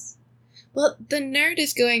guess. Well, the nerd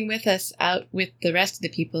is going with us out with the rest of the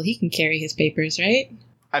people. He can carry his papers, right?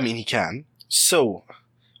 I mean, he can. So,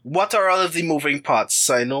 what are all of the moving parts?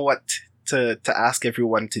 So I know what to ask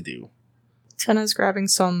everyone to do. Tenna's grabbing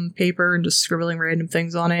some paper and just scribbling random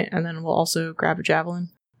things on it, and then we'll also grab a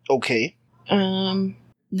javelin. Okay.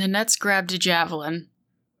 Nanette's grabbed a javelin.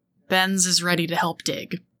 Ben's is ready to help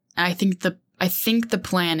dig. I think the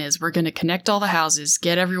plan is we're going to connect all the houses,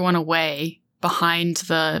 get everyone away behind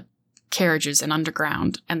the carriages and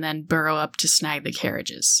underground, and then burrow up to snag the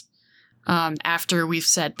carriages. After we've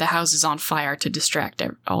set the houses on fire to distract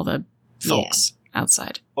all the folks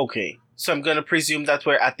outside. Okay. So I'm going to presume that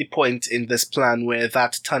we're at the point in this plan where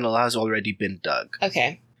that tunnel has already been dug.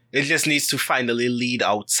 Okay. It just needs to finally lead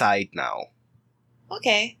outside now.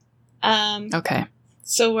 Okay. Okay.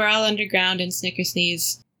 So we're all underground in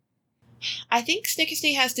Snickersneeze. I think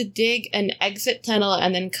Snickersnee has to dig an exit tunnel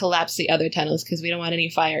and then collapse the other tunnels because we don't want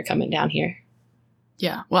any fire coming down here.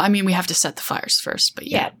 Yeah. Well, I mean, we have to set the fires first, but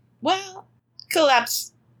yeah. Well,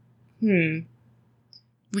 collapse. We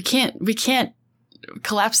can't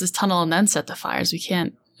collapse this tunnel and then set the fires.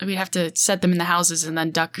 We'd have to set them in the houses and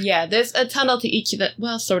then duck. Yeah, there's a tunnel to each of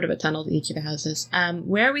the, sort of a tunnel to each of the houses.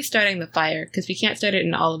 Where are we starting the fire? Because we can't start it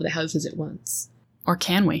in all of the houses at once. Or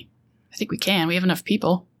can we? I think we can. We have enough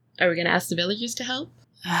people. Are we going to ask the villagers to help?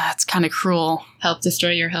 It's kind of cruel. Help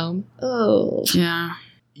destroy your home? Oh. Yeah.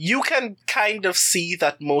 You can kind of see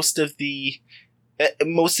that most of the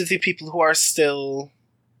people who are still,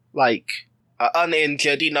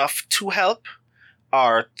 uninjured enough to help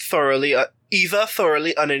are either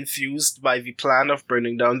thoroughly unenthused by the plan of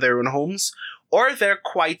burning down their own homes, or they're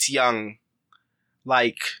quite young.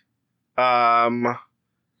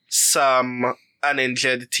 Some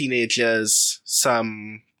uninjured teenagers,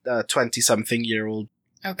 some 20-something-year-old.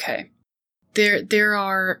 Okay. There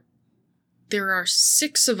are there are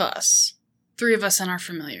 6 of us, 3 of us and our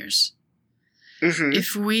familiars. Mm-hmm.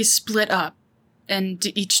 If we split up and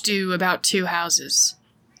each do about 2 houses,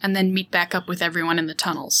 and then meet back up with everyone in the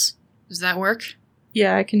tunnels, does that work?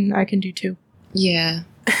 Yeah, I can do 2. Yeah.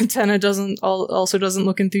 Tenna also doesn't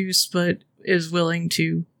look enthused, but is willing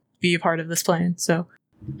to be a part of this plan. So,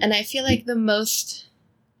 And I feel like the most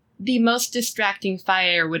distracting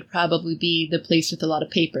fire would probably be the place with a lot of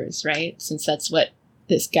papers, right? Since that's what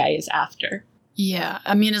this guy is after. Yeah,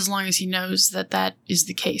 I mean, as long as he knows that is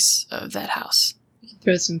the case of that house. We can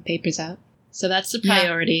throw some papers out. So that's the Yeah.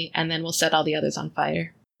 priority, and then we'll set all the others on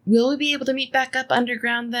fire. Will we be able to meet back up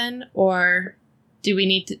underground then? Or do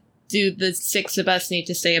the 6 of us need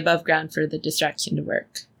to stay above ground for the distraction to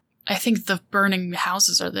work? I think the burning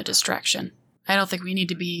houses are the distraction. I don't think we need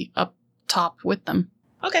to be up top with them.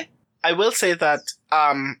 Okay. I will say that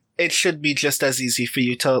it should be just as easy for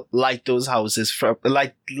you to light those houses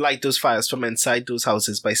light those fires from inside those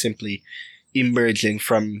houses by simply emerging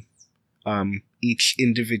from each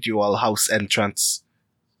individual house entrance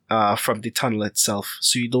from the tunnel itself.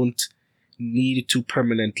 So you don't need to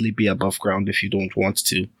permanently be above ground if you don't want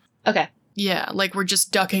to. Okay. Yeah, like we're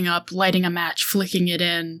just ducking up, lighting a match, flicking it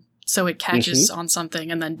in so it catches on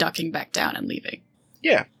something, and then ducking back down and leaving.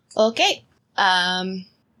 Yeah. Okay.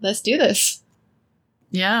 Let's do this.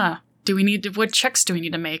 Yeah. What checks do we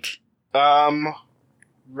need to make?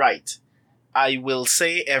 Right. I will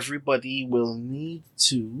say everybody will need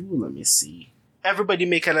to, let me see. Everybody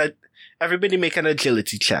make an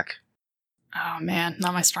agility check. Oh man,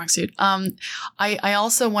 not my strong suit. I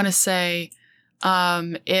also want to say,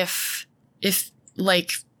 if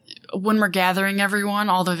like when we're gathering everyone,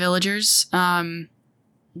 all the villagers,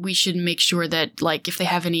 we should make sure that like if they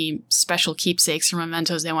have any special keepsakes or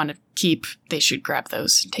mementos they want to keep, they should grab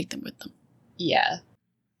those and take them with them. Yeah.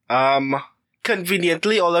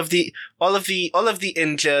 Conveniently, all of the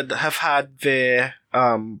injured have had their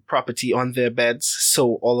property on their beds,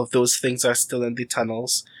 so all of those things are still in the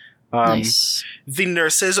tunnels. Nice. The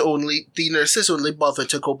nurses only bothered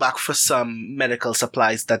to go back for some medical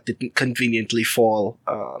supplies that didn't conveniently fall.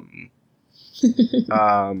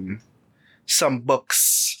 Some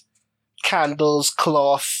books, candles,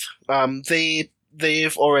 cloth.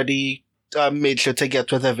 They've already made sure to get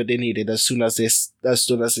whatever they needed as soon as they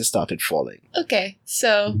started falling. Okay,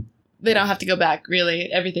 so they don't have to go back, really.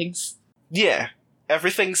 Everything's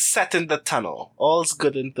Everything's set in the tunnel. All's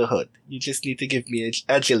good in the hood. You just need to give me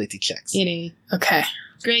agility checks. Okay.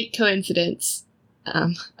 Great coincidence.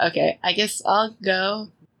 Okay, I guess I'll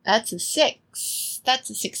go. That's a 6. That's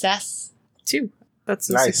a success. 2. That's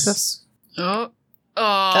a Nice. success. Oh,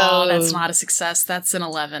 that's not a success. That's an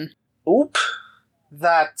 11. Oop.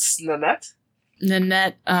 That's Nanette.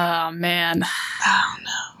 Nanette, oh man. Oh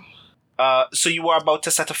no. So you are about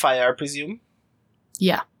to set a fire, I presume?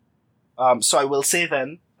 Yeah. So I will say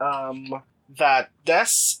then that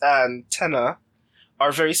Des and Tenna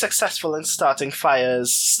are very successful in starting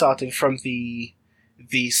fires, starting from the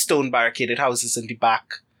stone barricaded houses in the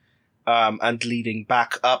back, and leading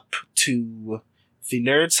back up to the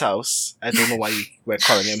nerd's house. I don't know why we're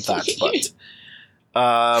calling him that, but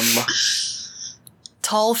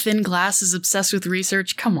Tall, thin glasses, obsessed with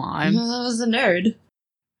research. Come on. Well, I was a nerd.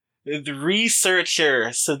 the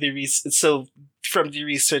researcher. So from the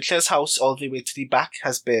researcher's house all the way to the back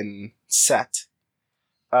has been set.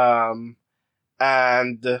 And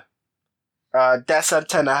Des and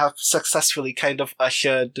Tenna have successfully kind of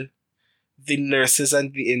ushered the nurses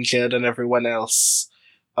and the injured and everyone else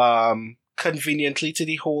conveniently to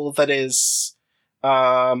the hole that is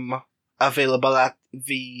available at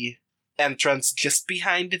the entrance just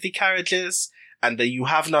behind the carriages, and that you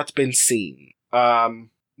have not been seen.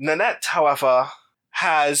 Nanette, however,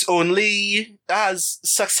 has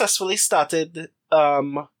successfully started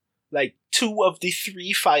like 2 of the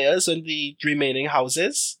 3 fires in the remaining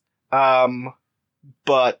houses.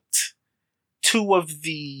 But 2 of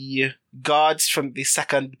the guards from the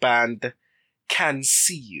second band can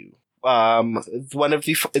see you. One of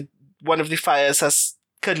the fires has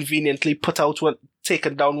conveniently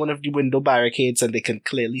taken down one of the window barricades, and they can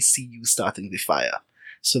clearly see you starting the fire.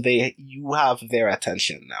 So you have their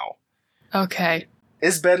attention now. Okay.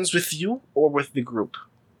 Is Ben's with you or with the group?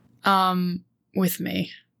 With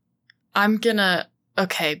me.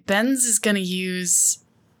 Ben's is gonna use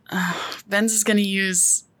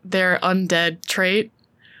their undead trait.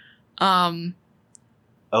 You're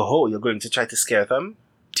going to try to scare them?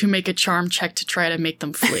 To make a charm check to try to make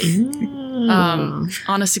them flee.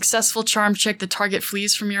 On a successful charm check, the target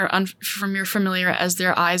flees from your familiar as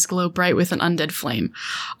their eyes glow bright with an undead flame.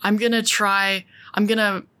 I'm gonna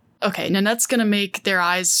okay, Nanette's gonna make their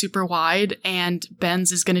eyes super wide, and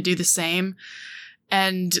Ben's is gonna do the same,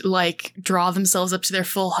 and like draw themselves up to their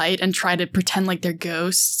full height and try to pretend like they're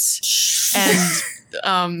ghosts.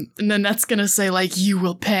 And Nanette's gonna say like, "You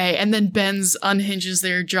will pay," and then Ben's unhinges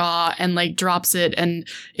their jaw and like drops it, and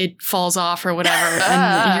it falls off or whatever.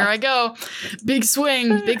 And here I go, big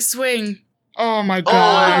swing. Oh my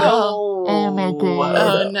god! Oh my god!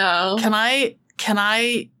 Oh no! Can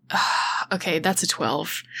I? Okay, that's a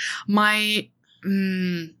 12. My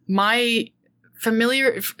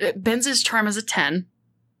familiar Ben's charm is a 10.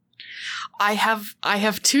 I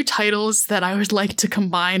have 2 titles that I would like to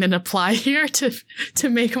combine and apply here to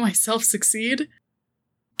make myself succeed.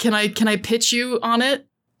 Can I pitch you on it?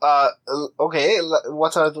 Okay.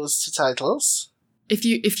 What are those 2 titles?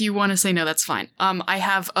 If you want to say no, that's fine. I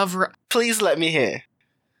have Please let me hear.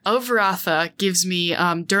 Of Ratha gives me,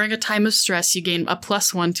 during a time of stress, you gain a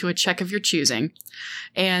 +1 to a check of your choosing.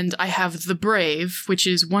 And I have the Brave, which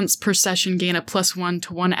is once per session gain a +1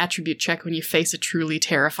 to 1 attribute check when you face a truly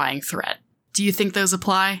terrifying threat. Do you think those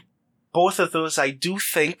apply? Both of those, I do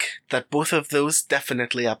think that both of those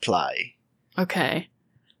definitely apply. Okay.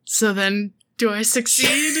 So then, do I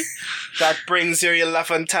succeed? That brings your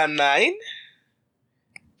 11, 10, 9.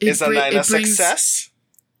 Is a 9 a success?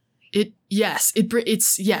 It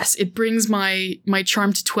brings my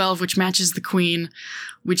charm to 12, which matches the queen,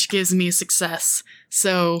 which gives me a success.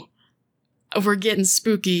 So we're getting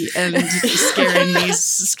spooky and scaring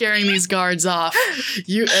these guards off.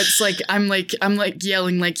 I'm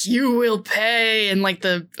yelling like, "You will pay," and like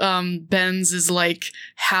the Benz is like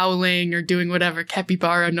howling or doing whatever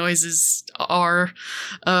capybara noises are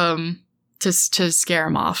to scare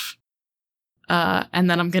him off. And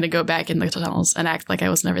then I'm gonna go back in the tunnels and act like I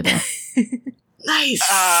was never there. Nice.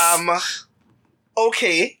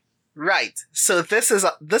 Okay. Right. So this is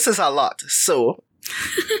a lot. So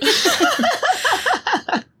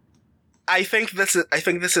I think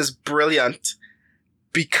this is brilliant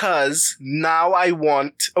because now I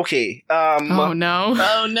want. Okay. Oh no.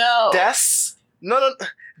 Oh no.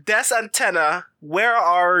 Des and Tenna, where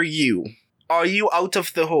are you? Are you out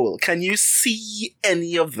of the hole? Can you see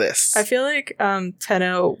any of this? I feel like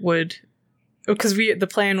Tenna would, because the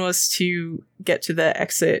plan was to get to the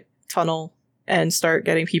exit tunnel and start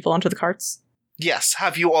getting people onto the carts. Yes.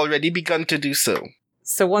 Have you already begun to do so?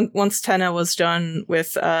 So once Tenna was done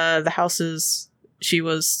with the houses she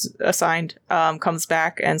was assigned, comes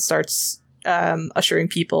back and starts ushering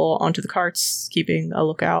people onto the carts, keeping a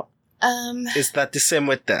lookout. Is that the same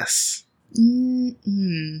with Des?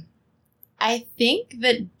 I think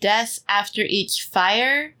that Des, after each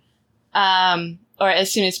fire, or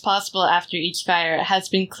as soon as possible after each fire, has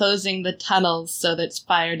been closing the tunnels so that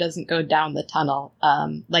fire doesn't go down the tunnel.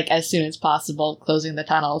 Like as soon as possible, closing the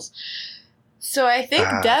tunnels. So I think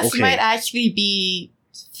Des might actually be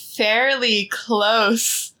fairly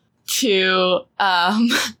close to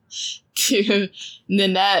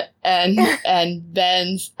Nanette and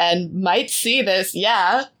Ben's, and might see this.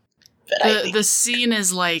 Yeah. The scene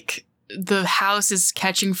is like, the house is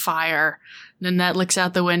catching fire. Nanette looks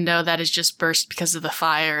out the window that is just burst because of the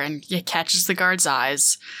fire, and it catches the guard's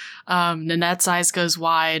eyes. Nanette's eyes goes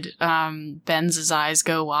wide. Ben's eyes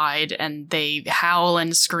go wide, and they howl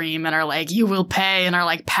and scream and are like, "You will pay," and are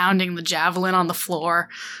like pounding the javelin on the floor,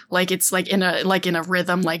 like it's like in a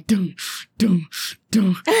rhythm, like doom, doom,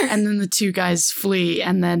 doom. And then the 2 guys flee,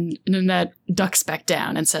 and then Nanette ducks back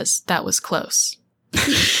down and says, "That was close."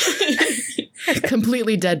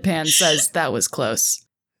 Completely deadpan says, "That was close."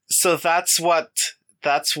 So that's what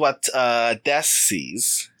Des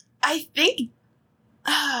sees. I think.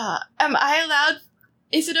 Am I allowed?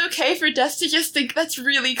 Is it okay for Des to just think that's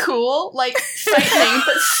really cool? Like, frightening,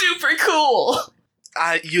 but super cool.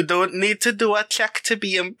 You don't need to do a check to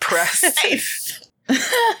be impressed. Nice.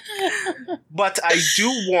 But I do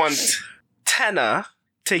want Tenna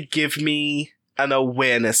to give me an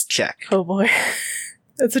awareness check. Oh boy.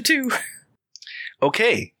 That's a 2.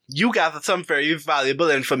 Okay, you gathered some very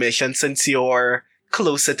valuable information since you're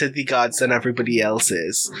closer to the gods than everybody else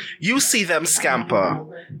is. You see them scamper.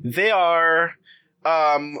 They are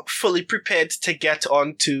fully prepared to get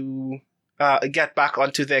back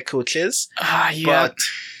onto their coaches. Yeah.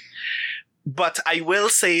 But I will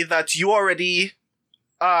say that you have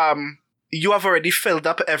already filled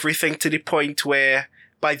up everything to the point where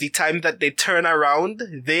by the time that they turn around,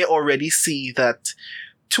 they already see that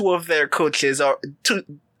 2 of their coaches are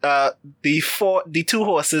the 2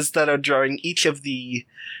 horses that are drawing each of the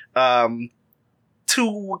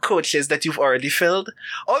 2 coaches that you've already filled,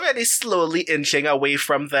 already slowly inching away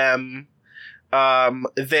from them.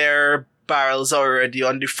 Their barrels are already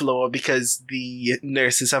on the floor because the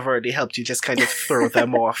nurses have already helped you just kind of throw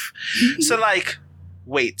them off. So like,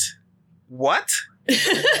 wait, what?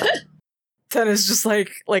 Tenna's just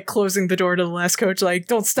like closing the door to the last coach, like,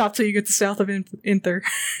 don't stop till you get to south of Inther.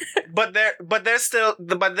 But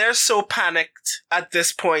they're so panicked at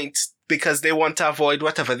this point because they want to avoid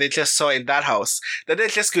whatever they just saw in that house that they're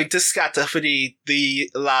just going to scatter for the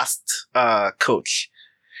last coach.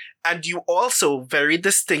 And you also very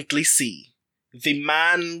distinctly see the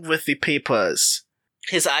man with the papers,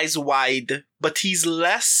 his eyes wide, but he's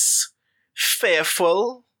less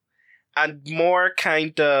fearful and more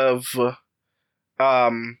kind of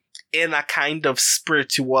in a kind of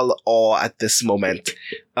spiritual awe at this moment.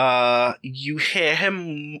 You hear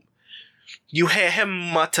him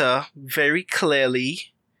mutter very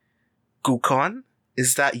clearly, "Gukon,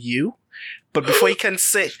 is that you?" But before he can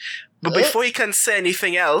say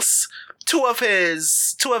anything else, two of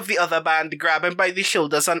the other band grab him by the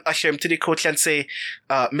shoulders and usher him to the coach and say,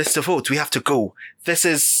 "Mr. Vogt, we have to go. This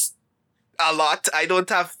is a lot. I don't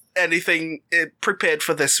have anything prepared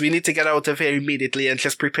for this. We need to get out of here immediately and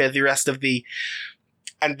just prepare the rest of the..."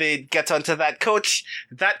 And they get onto that coach.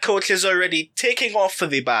 That coach is already taking off for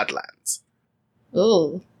the Badlands.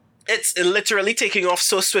 Oh. It's literally taking off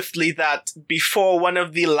so swiftly that before one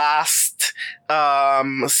of the last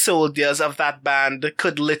soldiers of that band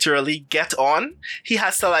could literally get on, he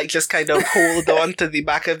has to like just kind of hold on to the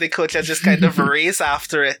back of the coach and just kind of race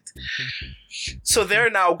after it. So they're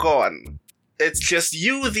now gone. It's just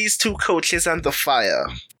you, these two coaches, and the fire.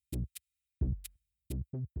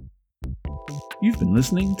 You've been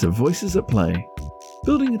listening to Voices at Play,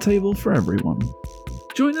 building a table for everyone.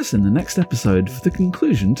 Join us in the next episode for the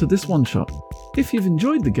conclusion to this one-shot. If you've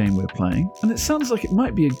enjoyed the game we're playing, and it sounds like it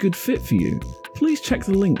might be a good fit for you, please check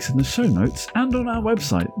the links in the show notes and on our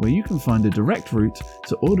website where you can find a direct route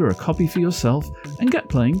to order a copy for yourself and get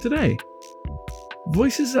playing today.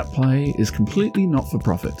 Voices at Play is completely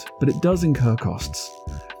not-for-profit, but it does incur costs.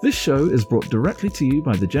 This show is brought directly to you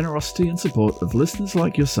by the generosity and support of listeners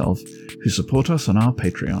like yourself who support us on our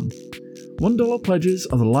Patreon. $1 pledges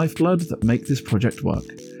are the lifeblood that make this project work,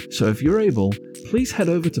 so if you're able, please head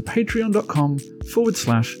over to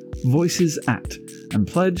patreon.com/voicesat and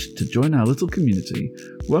pledge to join our little community,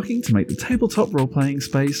 working to make the tabletop role-playing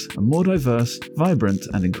space a more diverse, vibrant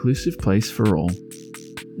and inclusive place for all.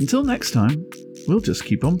 Until next time, we'll just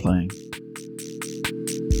keep on playing.